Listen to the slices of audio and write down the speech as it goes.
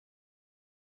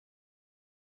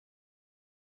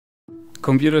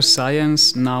Computer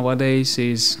science nowadays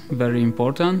is very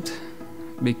important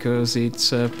because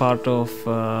it's part of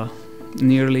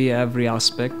nearly every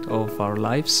aspect of our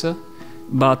lives.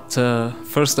 But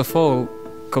first of all,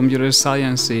 computer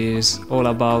science is all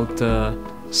about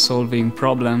solving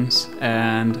problems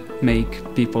and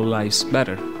make people's lives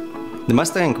better. The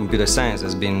Master in Computer Science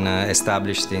has been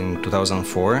established in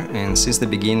 2004, and since the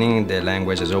beginning the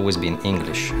language has always been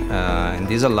English. And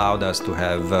this allowed us to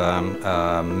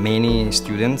have many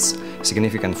students, a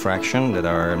significant fraction that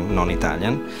are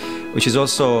non-Italian, which is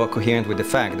also coherent with the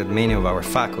fact that many of our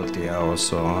faculty are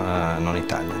also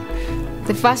non-Italian.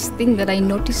 The first thing that I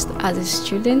noticed as a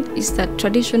student is that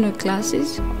traditional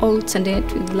classes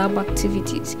alternate with lab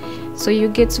activities, so you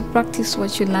get to practice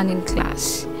what you learn in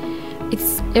class.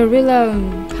 It's a real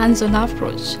hands-on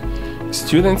approach.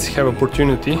 Students have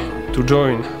opportunity to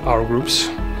join our groups,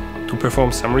 to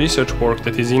perform some research work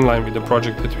that is in line with the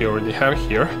project that we already have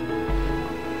here.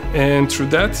 And through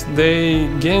that they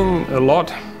gain a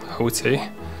lot, I would say.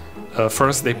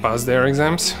 First they pass their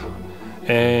exams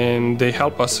and they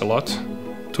help us a lot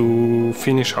to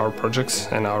finish our projects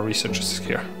and our researches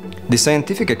here. The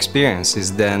scientific experience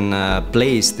is then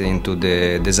placed into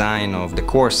the design of the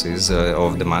courses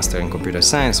of the Master in Computer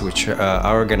Science, which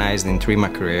are organized in three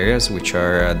macro areas, which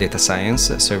are data science,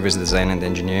 service design and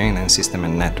engineering, and system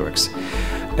and networks.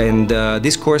 And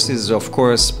these courses, of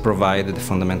course, provide the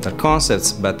fundamental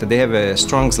concepts, but they have a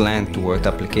strong slant toward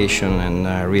application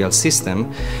and real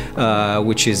system,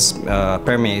 which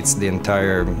permeates the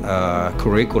entire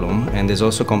curriculum and is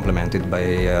also complemented by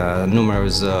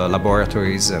numerous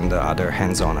laboratories and other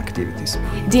hands-on activities.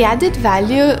 The added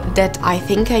value that I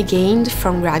think I gained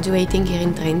from graduating here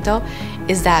in Trento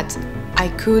is that I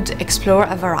could explore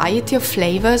a variety of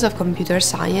flavors of computer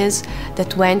science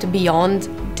that went beyond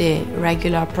the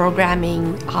regular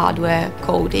programming, hardware,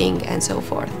 coding, and so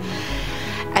forth.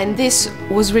 And this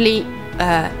was really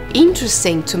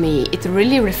interesting to me. It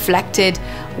really reflected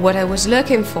what I was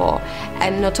looking for.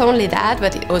 And not only that,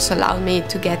 but it also allowed me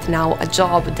to get now a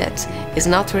job that is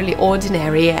not really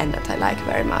ordinary and that I like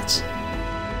very much.